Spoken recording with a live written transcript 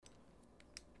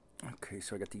Okay,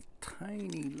 so I got these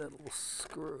tiny little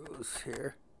screws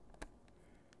here.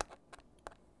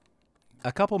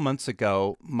 A couple months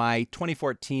ago, my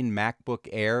 2014 MacBook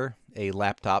Air, a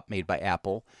laptop made by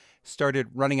Apple, started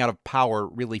running out of power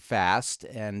really fast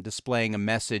and displaying a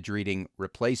message reading,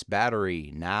 "Replace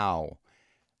battery now."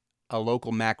 A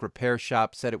local Mac repair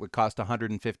shop said it would cost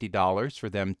 $150 for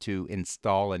them to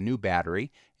install a new battery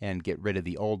and get rid of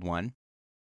the old one.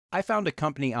 I found a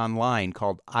company online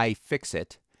called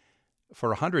iFixit.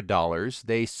 For $100,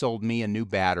 they sold me a new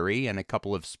battery and a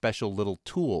couple of special little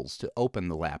tools to open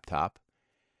the laptop.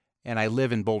 And I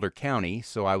live in Boulder County,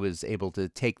 so I was able to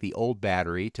take the old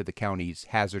battery to the county's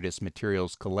hazardous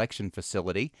materials collection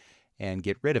facility and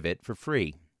get rid of it for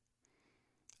free.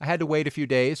 I had to wait a few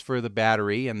days for the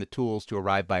battery and the tools to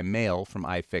arrive by mail from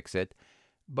iFixit,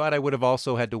 but I would have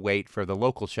also had to wait for the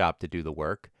local shop to do the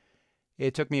work.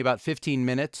 It took me about 15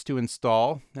 minutes to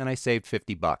install, and I saved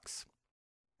 $50.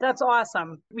 That's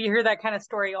awesome. We hear that kind of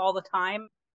story all the time.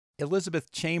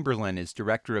 Elizabeth Chamberlain is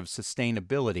Director of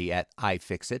Sustainability at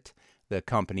iFixit, the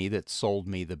company that sold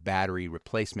me the battery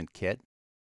replacement kit.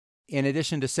 In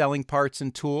addition to selling parts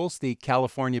and tools, the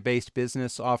California-based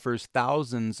business offers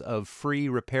thousands of free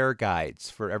repair guides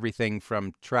for everything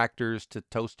from tractors to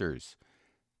toasters.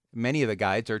 Many of the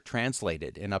guides are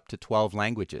translated in up to 12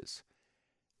 languages.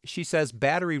 She says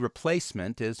battery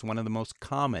replacement is one of the most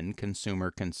common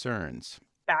consumer concerns.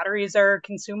 Batteries are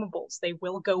consumables. They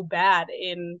will go bad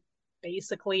in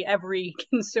basically every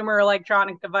consumer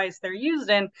electronic device they're used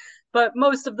in, but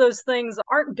most of those things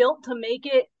aren't built to make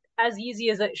it as easy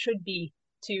as it should be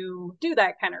to do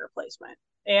that kind of replacement.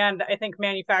 And I think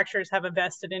manufacturers have a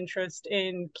vested interest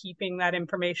in keeping that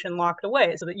information locked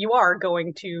away so that you are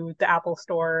going to the Apple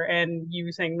store and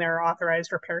using their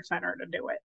authorized repair center to do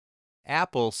it.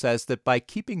 Apple says that by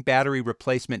keeping battery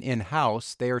replacement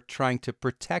in-house, they are trying to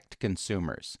protect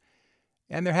consumers.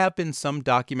 And there have been some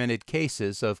documented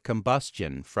cases of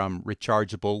combustion from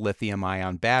rechargeable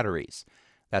lithium-ion batteries.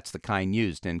 That's the kind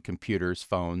used in computers,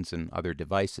 phones, and other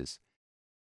devices.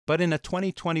 But in a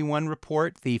 2021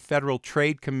 report, the Federal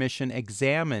Trade Commission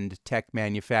examined tech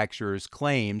manufacturers'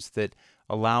 claims that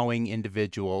allowing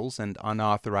individuals and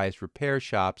unauthorized repair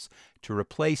shops to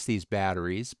replace these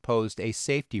batteries posed a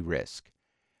safety risk.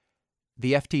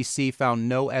 The FTC found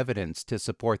no evidence to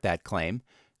support that claim,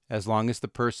 as long as the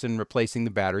person replacing the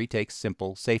battery takes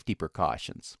simple safety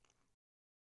precautions.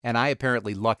 And I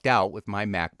apparently lucked out with my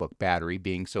MacBook battery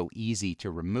being so easy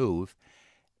to remove.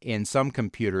 In some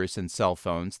computers and cell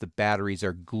phones, the batteries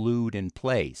are glued in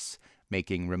place,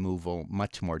 making removal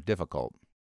much more difficult.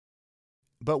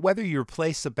 But whether you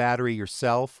replace the battery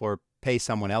yourself or pay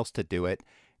someone else to do it,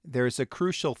 there's a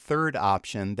crucial third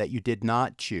option that you did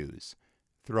not choose: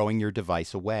 throwing your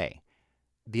device away.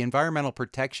 The Environmental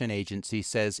Protection Agency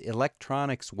says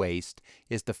electronics waste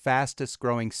is the fastest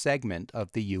growing segment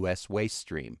of the U.S. waste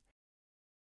stream.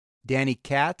 Danny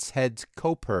Katz heads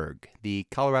COPERG, the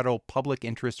Colorado Public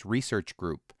Interest Research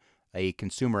Group, a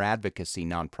consumer advocacy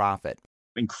nonprofit.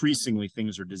 Increasingly,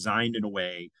 things are designed in a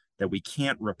way that we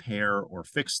can't repair or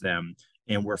fix them,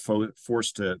 and we're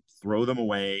forced to throw them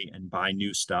away and buy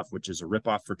new stuff, which is a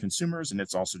ripoff for consumers, and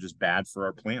it's also just bad for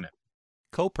our planet.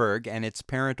 COPERG and its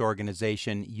parent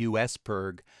organization,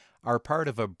 USPIRG, are part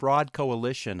of a broad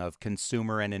coalition of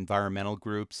consumer and environmental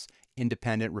groups,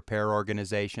 independent repair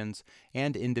organizations,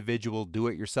 and individual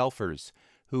do-it-yourselfers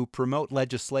who promote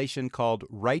legislation called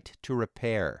Right to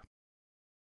Repair.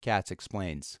 Katz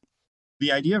explains.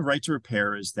 The idea of right to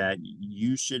repair is that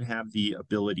you should have the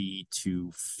ability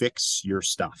to fix your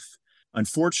stuff.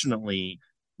 Unfortunately,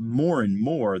 more and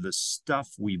more, the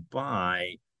stuff we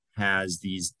buy has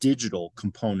these digital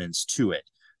components to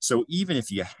it. So even if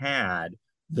you had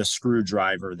the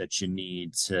screwdriver that you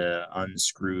need to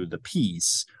unscrew the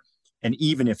piece, and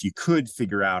even if you could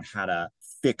figure out how to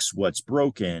fix what's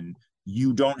broken,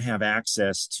 you don't have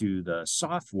access to the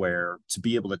software to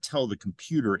be able to tell the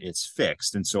computer it's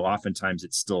fixed. And so oftentimes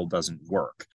it still doesn't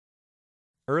work.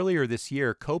 Earlier this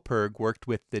year, COPERG worked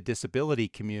with the disability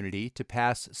community to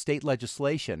pass state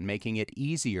legislation making it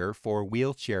easier for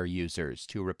wheelchair users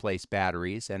to replace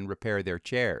batteries and repair their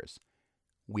chairs.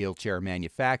 Wheelchair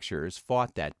manufacturers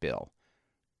fought that bill.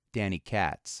 Danny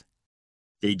Katz.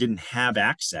 They didn't have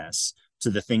access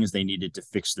to the things they needed to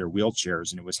fix their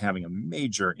wheelchairs, and it was having a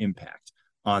major impact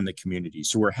on the community.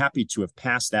 So we're happy to have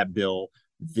passed that bill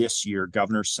this year.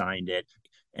 Governor signed it,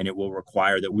 and it will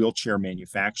require that wheelchair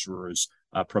manufacturers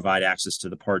provide access to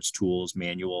the parts, tools,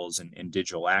 manuals, and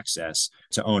digital access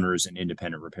to owners and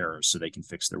independent repairers so they can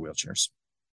fix their wheelchairs.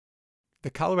 The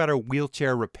Colorado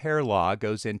Wheelchair Repair Law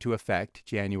goes into effect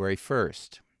January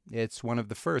 1st. It's one of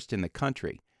the first in the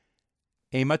country.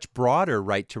 A much broader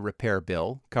right to repair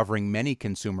bill, covering many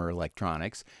consumer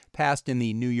electronics, passed in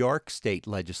the New York state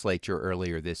legislature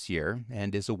earlier this year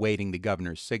and is awaiting the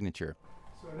governor's signature.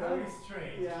 So that is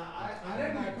strange. Yeah,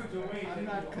 I'm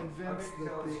not convinced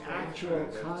that the actual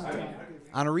content.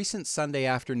 On a recent Sunday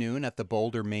afternoon at the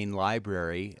Boulder Main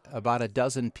Library, about a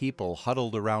dozen people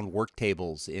huddled around work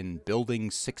tables in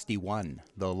Building 61,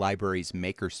 the library's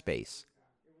makerspace.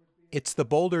 It's the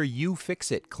Boulder You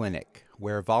Fix It Clinic,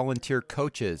 where volunteer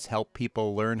coaches help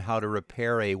people learn how to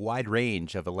repair a wide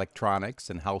range of electronics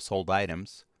and household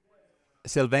items.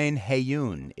 Sylvain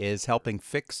Heyoun is helping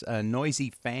fix a noisy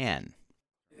fan.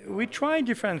 We try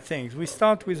different things. We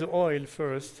start with oil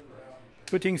first,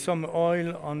 putting some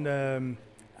oil on the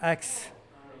axe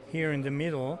here in the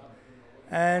middle,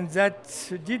 and that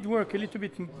did work a little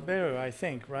bit better, I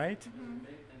think, right? Mm-hmm.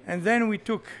 And then we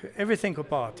took everything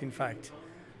apart, in fact,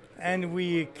 and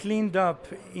we cleaned up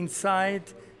inside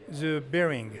the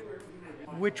bearing,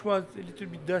 which was a little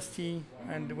bit dusty,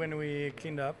 and when we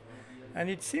cleaned up, and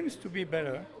it seems to be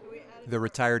better. The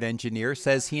retired engineer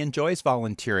says he enjoys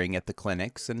volunteering at the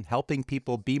clinics and helping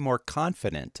people be more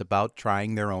confident about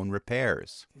trying their own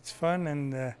repairs. It's fun,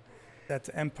 and that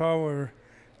empower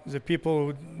the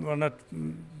people who are not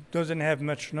doesn't have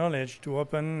much knowledge to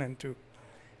open and to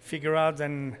figure out,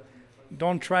 and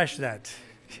don't trash that.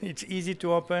 It's easy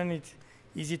to open, it's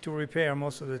easy to repair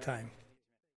most of the time.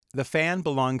 The fan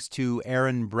belongs to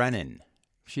Erin Brennan.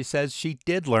 She says she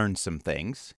did learn some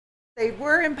things. They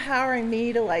were empowering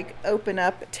me to open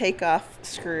up, take off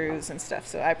screws and stuff,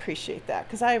 so I appreciate that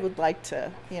because I would like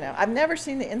to, I've never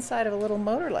seen the inside of a little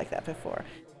motor like that before.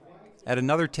 At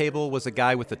another table was a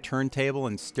guy with a turntable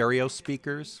and stereo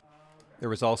speakers. There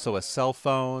was also a cell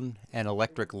phone, an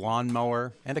electric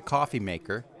lawnmower, and a coffee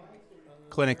maker.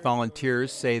 Clinic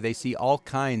volunteers say they see all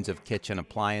kinds of kitchen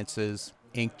appliances,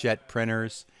 inkjet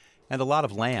printers, and a lot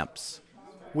of lamps.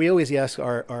 We always ask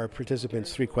our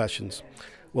participants 3 questions.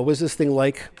 What was this thing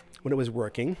like when it was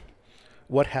working?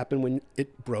 What happened when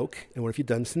it broke? And what have you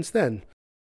done since then?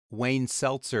 Wayne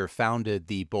Seltzer founded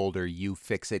the Boulder You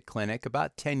Fix It Clinic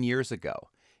about 10 years ago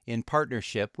in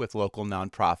partnership with local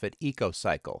nonprofit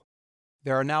EcoCycle.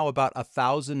 There are now about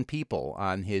 1,000 people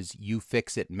on his You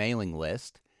Fix It mailing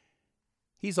list.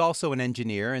 He's also an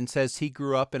engineer and says he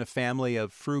grew up in a family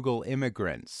of frugal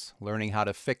immigrants, learning how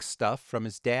to fix stuff from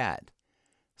his dad.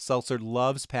 Seltzer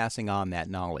loves passing on that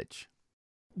knowledge.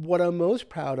 What I'm most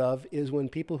proud of is when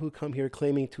people who come here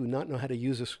claiming to not know how to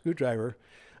use a screwdriver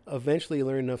eventually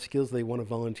learn enough skills they want to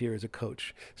volunteer as a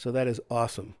coach. So that is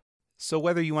awesome. So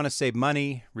whether you want to save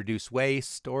money, reduce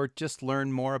waste, or just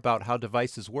learn more about how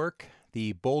devices work,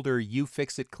 the Boulder You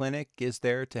Fix It Clinic is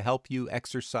there to help you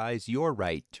exercise your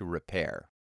right to repair.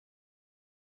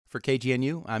 For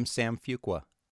KGNU, I'm Sam Fuqua.